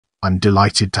I'm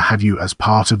delighted to have you as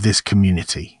part of this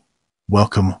community.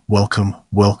 Welcome, welcome,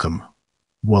 welcome.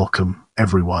 Welcome,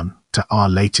 everyone, to our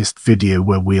latest video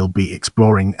where we'll be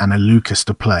exploring Anna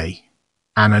Lucasta play.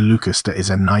 Anna Lucasta is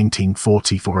a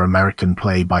 1944 American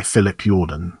play by Philip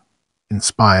Yordan.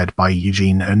 Inspired by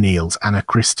Eugene O'Neill's Anna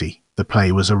Christie, the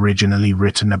play was originally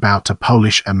written about a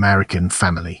Polish-American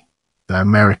family. The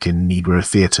American Negro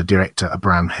Theatre director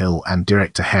Abram Hill and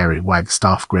director Harry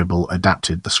Wagstaff Gribble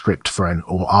adapted the script for an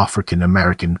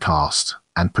all-African-American cast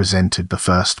and presented the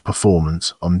first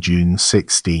performance on June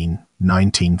 16,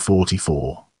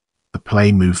 1944. The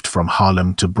play moved from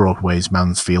Harlem to Broadway's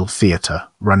Mansfield Theatre,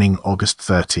 running August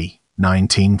 30,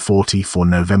 1944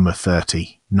 November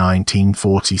 30,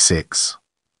 1946.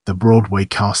 The Broadway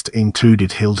cast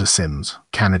included Hilda Simms,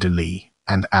 Canada Lee,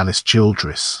 and Alice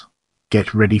Childress.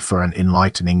 Get ready for an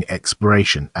enlightening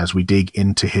exploration as we dig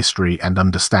into history and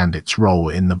understand its role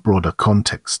in the broader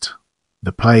context.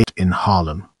 The play in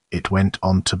Harlem, it went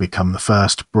on to become the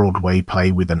first Broadway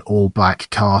play with an all-black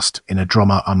cast in a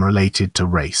drama unrelated to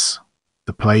race.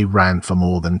 The play ran for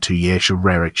more than 2 years, a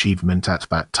rare achievement at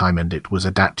that time, and it was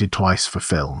adapted twice for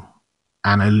film.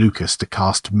 Anna Lucasta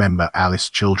cast member Alice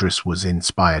Childress was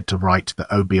inspired to write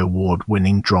the Obie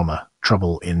Award-winning drama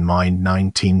Trouble in Mind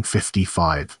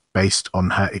 1955, based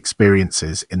on her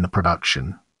experiences in the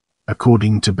production.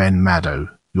 According to Ben Maddow,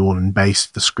 Yordan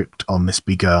based the script on this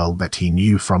B-girl that he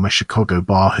knew from a Chicago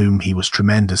bar whom he was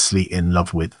tremendously in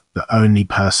love with, the only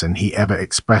person he ever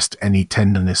expressed any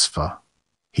tenderness for.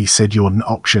 He said Yordan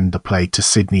auctioned the play to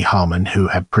Sidney Harmon, who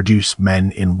had produced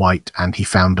Men in White, and he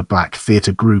found a black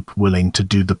theatre group willing to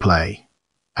do the play.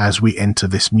 As we enter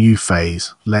this new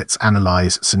phase, let's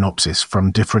analyze synopsis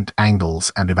from different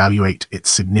angles and evaluate its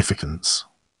significance.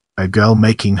 A girl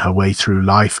making her way through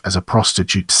life as a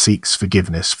prostitute seeks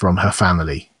forgiveness from her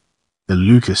family. The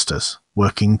Lucastas,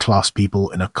 working-class people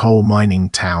in a coal mining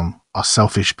town, are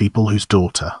selfish people whose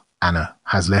daughter, Anna,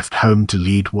 has left home to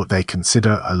lead what they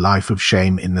consider a life of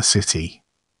shame in the city.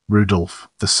 Rudolph,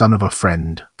 the son of a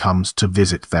friend, comes to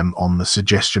visit them on the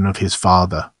suggestion of his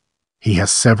father. He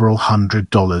has several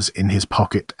 $100 in his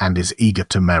pocket and is eager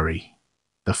to marry.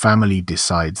 The family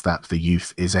decides that the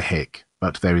youth is a hick,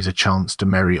 but there is a chance to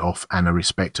marry off Anna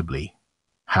respectably.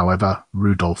 However,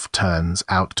 Rudolph turns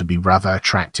out to be rather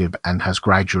attractive and has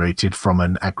graduated from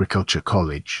an agriculture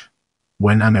college.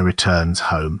 When Anna returns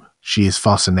home, she is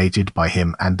fascinated by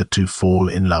him and the two fall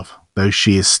in love, though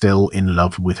she is still in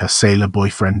love with her sailor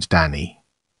boyfriend Danny.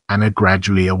 Anna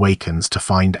gradually awakens to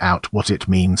find out what it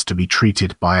means to be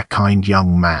treated by a kind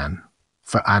young man.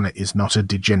 For Anna is not a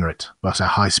degenerate, but a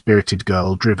high-spirited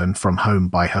girl driven from home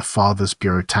by her father's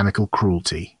puritanical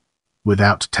cruelty.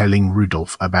 Without telling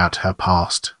Rudolph about her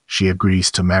past, she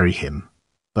agrees to marry him.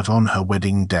 But on her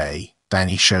wedding day,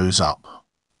 Danny shows up.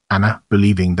 Anna,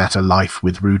 believing that a life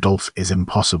with Rudolph is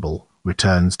impossible,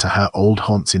 returns to her old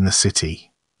haunts in the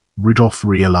city. Rudolph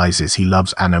realizes he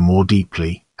loves Anna more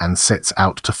deeply and sets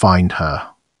out to find her.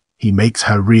 He makes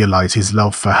her realize his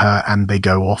love for her and they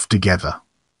go off together.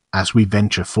 As we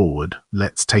venture forward,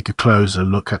 let's take a closer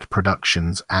look at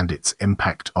productions and its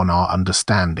impact on our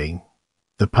understanding.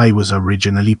 The play was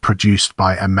originally produced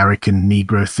by American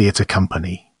Negro Theatre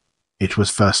Company. It was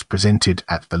first presented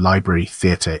at the Library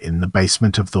Theatre in the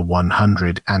basement of the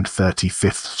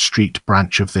 135th Street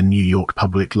branch of the New York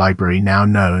Public Library, now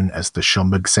known as the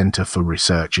Schomburg Center for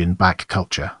Research in Black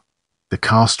Culture. The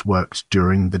cast worked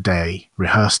during the day,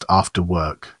 rehearsed after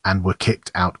work, and were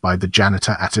kicked out by the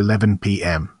janitor at 11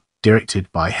 p.m.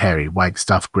 Directed by Harry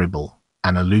Wagstaff Gribble,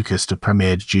 Anna Lucasta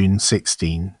premiered June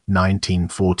 16,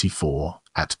 1944.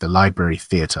 At the Library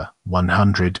Theatre,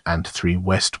 103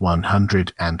 West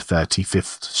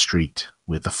 135th Street,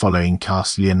 with the following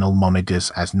cast: Lionel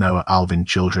Monides as Noah, Alvin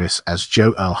Childress as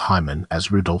Joe Earl Hyman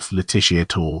as Rudolph, Letitia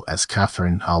Tall as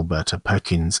Catherine, Alberta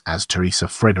Perkins as Teresa,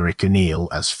 Frederick O'Neill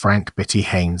as Frank, Betty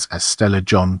Haynes as Stella,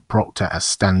 John Proctor as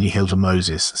Stanley, Hilda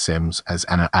Simms as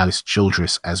Anna, Alice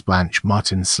Childress as Blanche,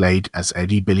 Martin Slade as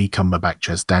Eddie, Billy Cumberbatch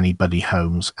as Danny, Buddy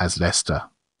Holmes as Lester.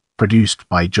 Produced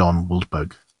by John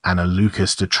Waldberg, Anna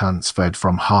Lucasta transferred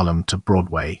from Harlem to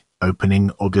Broadway, opening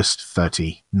August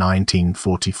 30,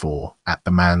 1944, at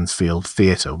the Mansfield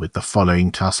Theatre with the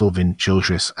following cast: Alvin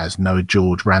Childress as Noah,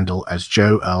 George Randall as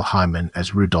Joe Earl Hyman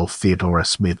as Rudolph, Theodora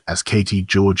Smith as Katie,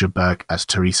 Georgia Burke as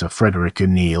Teresa, Frederick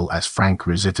O'Neill as Frank,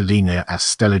 Rosetta Lena as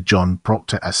Stella, John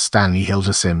Proctor as Stanley,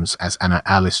 Hilda Simms as Anna,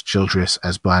 Alice Childress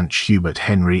as Blanche, Hubert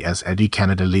Henry as Eddie,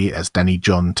 Canada Lee as Danny,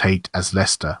 John Tate as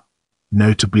Lester.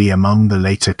 Notably among the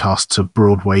later casts of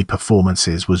Broadway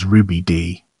performances was Ruby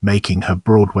Dee, making her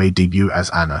Broadway debut as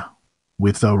Anna.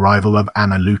 With the arrival of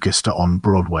Anna Lucasta on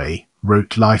Broadway,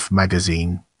 wrote Life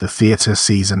magazine, The theatre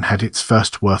season had its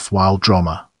first worthwhile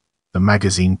drama. The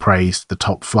magazine praised the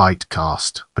top-flight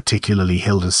cast, particularly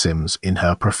Hilda Simms in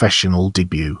her professional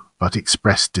debut, but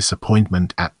expressed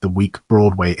disappointment at the weak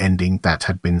Broadway ending that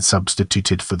had been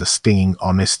substituted for the stinging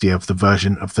honesty of the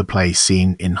version of the play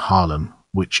seen in Harlem,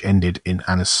 which ended in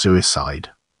Anna's suicide.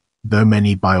 Though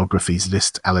many biographies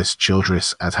list Alice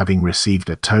Childress as having received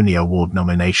a Tony Award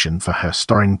nomination for her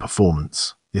starring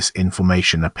performance, this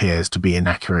information appears to be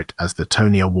inaccurate, as the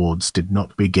Tony Awards did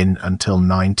not begin until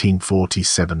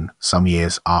 1947, some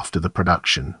years after the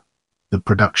production. The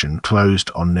production closed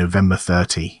on November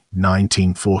 30,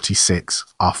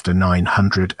 1946, after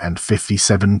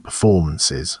 957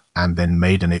 performances, and then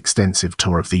made an extensive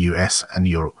tour of the US and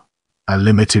Europe. A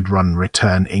limited-run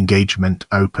return engagement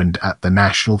opened at the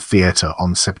National Theatre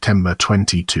on September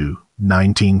 22,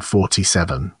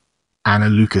 1947. Anna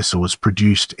Lucasta was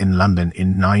produced in London in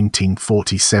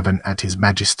 1947 at His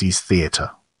Majesty's Theatre.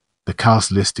 The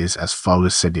cast list is as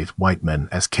follows: Edith Whiteman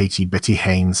as Katie Betty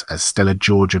Haynes, as Stella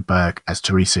Georgia Burke, as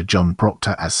Teresa John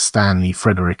Proctor, as Stanley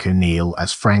Frederick O'Neill,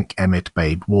 as Frank Emmett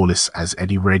Babe Wallace, as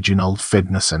Eddie Reginald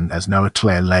Fednerson, as Noah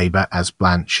Claire Labour, as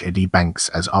Blanche Eddie Banks,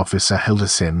 as Officer Hilda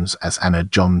Simms, as Anna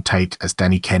John Tate, as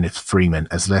Danny Kenneth Freeman,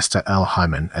 as Lester L.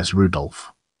 Hyman, as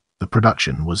Rudolph. The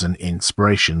production was an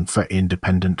inspiration for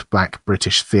independent black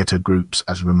British theatre groups,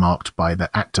 as remarked by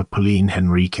the actor Pauline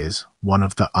Henriquez, one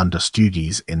of the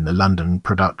understudies in the London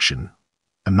production.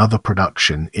 Another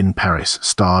production in Paris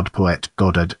starred Poet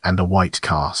Goddard and a white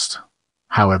cast.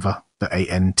 However, the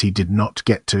ANT did not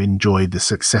get to enjoy the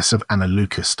success of Anna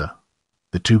Lucasta.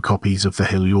 The 2 copies of the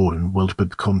Hill Yordan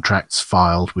Wildberg contracts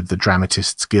filed with the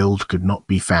Dramatists Guild could not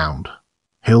be found.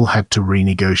 Hill had to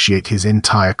renegotiate his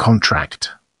entire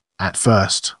contract. At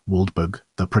first, Wildberg,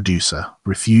 the producer,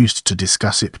 refused to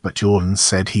discuss it, but Yordan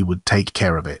said he would take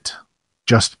care of it.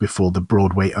 Just before the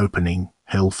Broadway opening,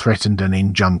 Hill threatened an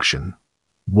injunction.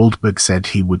 Wildberg said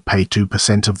he would pay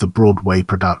 2% of the Broadway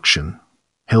production.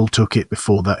 Hill took it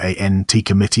before the ANT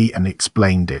committee and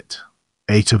explained it.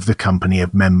 8 of the company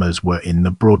of members were in the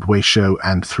Broadway show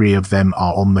and 3 of them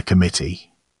are on the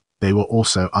committee. They were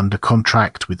also under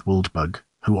contract with Wildberg,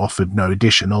 who offered no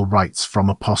additional rights from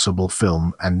a possible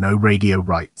film and no radio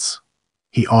rights.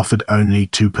 He offered only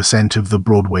 2% of the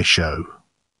Broadway show.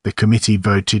 The committee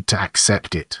voted to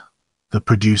accept it. The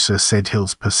producer said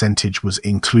Hill's percentage was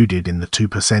included in the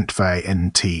 2% for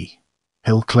ANT.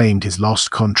 Hill claimed his lost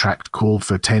contract called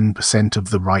for 10% of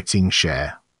the writing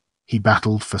share. He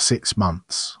battled for 6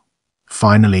 months.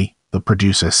 Finally, the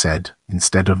producer said,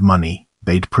 instead of money,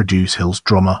 they'd produce Hill's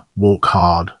drama, Walk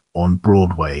Hard, on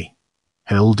Broadway.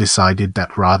 Hill decided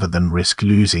that rather than risk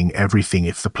losing everything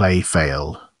if the play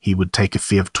failed, he would take a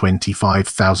fee of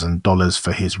 $25,000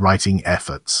 for his writing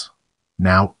efforts.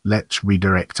 Now, let's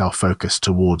redirect our focus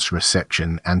towards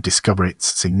reception and discover its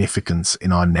significance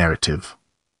in our narrative.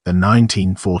 The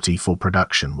 1944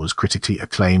 production was critically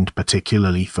acclaimed,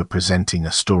 particularly for presenting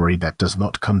a story that does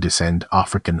not condescend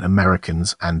African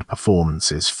Americans and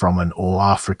performances from an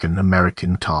all-African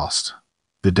American cast.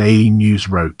 The Daily News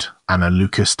wrote, Anna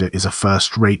Lucasta is a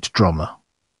first-rate drama,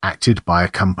 acted by a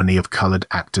company of colored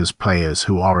actors players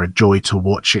who are a joy to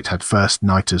watch. It had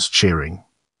first-nighters cheering.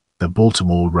 The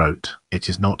Baltimore wrote, it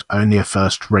is not only a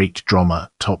first-rate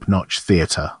drama, top-notch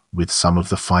theater, with some of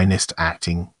the finest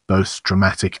acting, both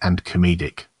dramatic and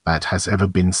comedic, that has ever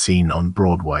been seen on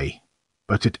Broadway.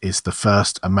 But it is the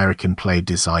first American play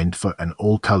designed for an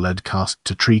all-colored cast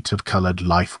to treat of colored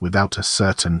life without a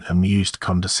certain amused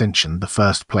condescension, the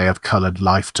first play of colored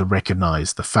life to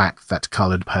recognize the fact that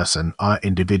colored persons are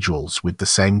individuals with the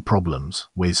same problems,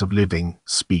 ways of living,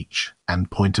 speech,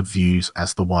 and point of views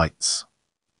as the whites.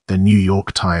 The New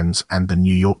York Times and the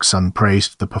New York Sun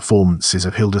praised the performances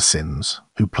of Hilda Simms,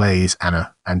 who plays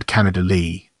Anna, and Canada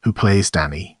Lee, who plays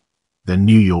Danny. The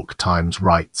New York Times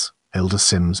writes, Hilda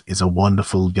Simms is a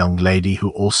wonderful young lady who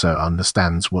also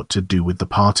understands what to do with the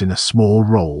part in a small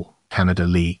role. Canada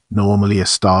Lee, normally a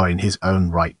star in his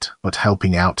own right, but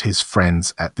helping out his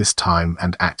friends at this time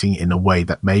and acting in a way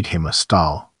that made him a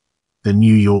star. The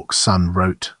New York Sun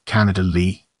wrote, Canada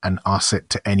Lee, an asset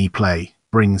to any play,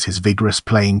 brings his vigorous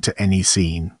playing to any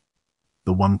scene.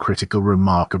 The one critical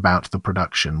remark about the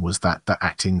production was that the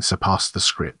acting surpassed the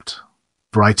script.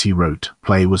 Variety wrote,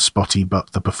 play was spotty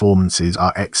but the performances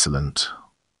are excellent.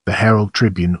 The Herald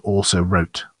Tribune also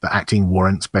wrote, the acting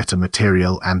warrants better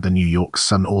material, and the New York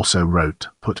Sun also wrote,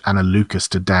 put Anna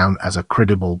Lucasta down as a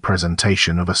credible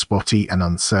presentation of a spotty and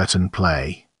uncertain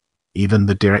play. Even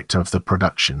the director of the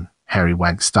production, Harry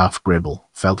Wagstaff Gribble,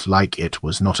 felt like it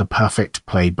was not a perfect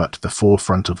play but the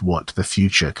forefront of what the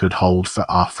future could hold for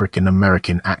African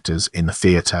American actors in the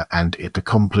theatre, and it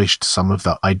accomplished some of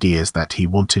the ideas that he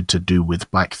wanted to do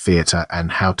with black theatre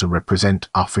and how to represent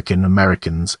African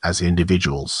Americans as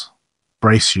individuals.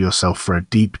 Brace yourself for a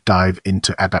deep dive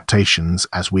into adaptations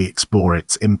as we explore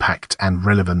its impact and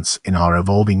relevance in our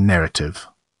evolving narrative.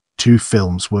 2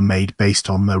 films were made based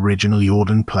on the original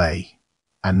Yordan play.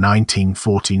 A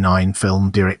 1949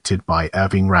 film directed by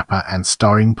Irving Rapper and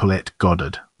starring Paulette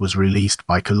Goddard was released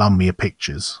by Columbia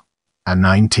Pictures. A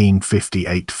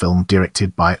 1958 film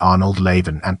directed by Arnold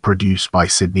Lavin and produced by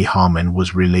Sidney Harmon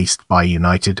was released by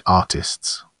United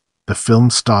Artists. The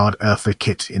film starred Eartha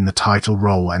Kitt in the title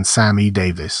role and Sammy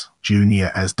Davis,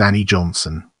 Jr. as Danny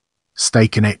Johnson. Stay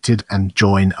connected and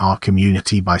join our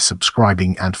community by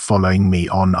subscribing and following me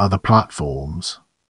on other platforms.